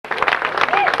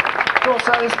Of course,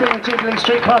 this being a Jubilee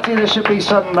Street Party, there should be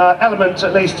some element,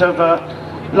 at least, of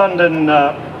London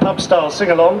pub-style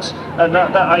sing-alongs, and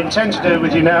that I intend to do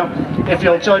with you now, if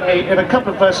you'll join me in a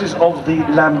couple of verses of the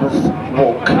Lambeth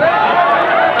Walk.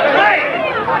 Hey!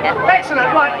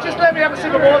 Excellent, right, just let me have a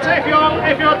sip of water. If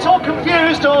you're at all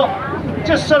confused, or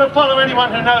just sort of follow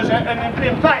anyone who knows it, and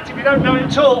in fact, if you don't know it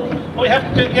at all, all you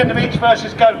have to do at the end of each verse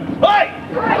is go, "Oi!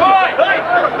 Oi! Oi!"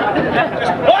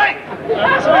 Just, "Oi!"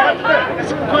 That's all you have to do.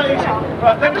 It's quite easy.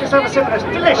 Right, let me just have a sip of this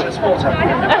delicious water.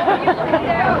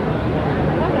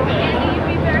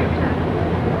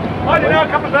 I don't know, a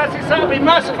couple of verses, that'll be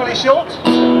mercifully short.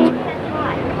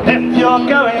 If you're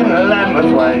going the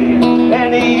Lambeth way,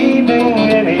 any evening,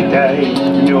 any day,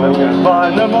 you'll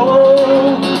find them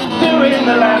all doing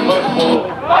the Lambeth walk.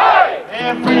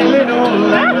 Every little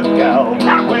Lambeth gal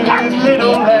with his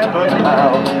little Lambeth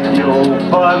pal, you'll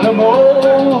find them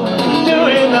all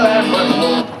doing the Lambeth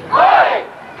walk.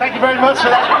 Thank you very much for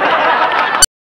that.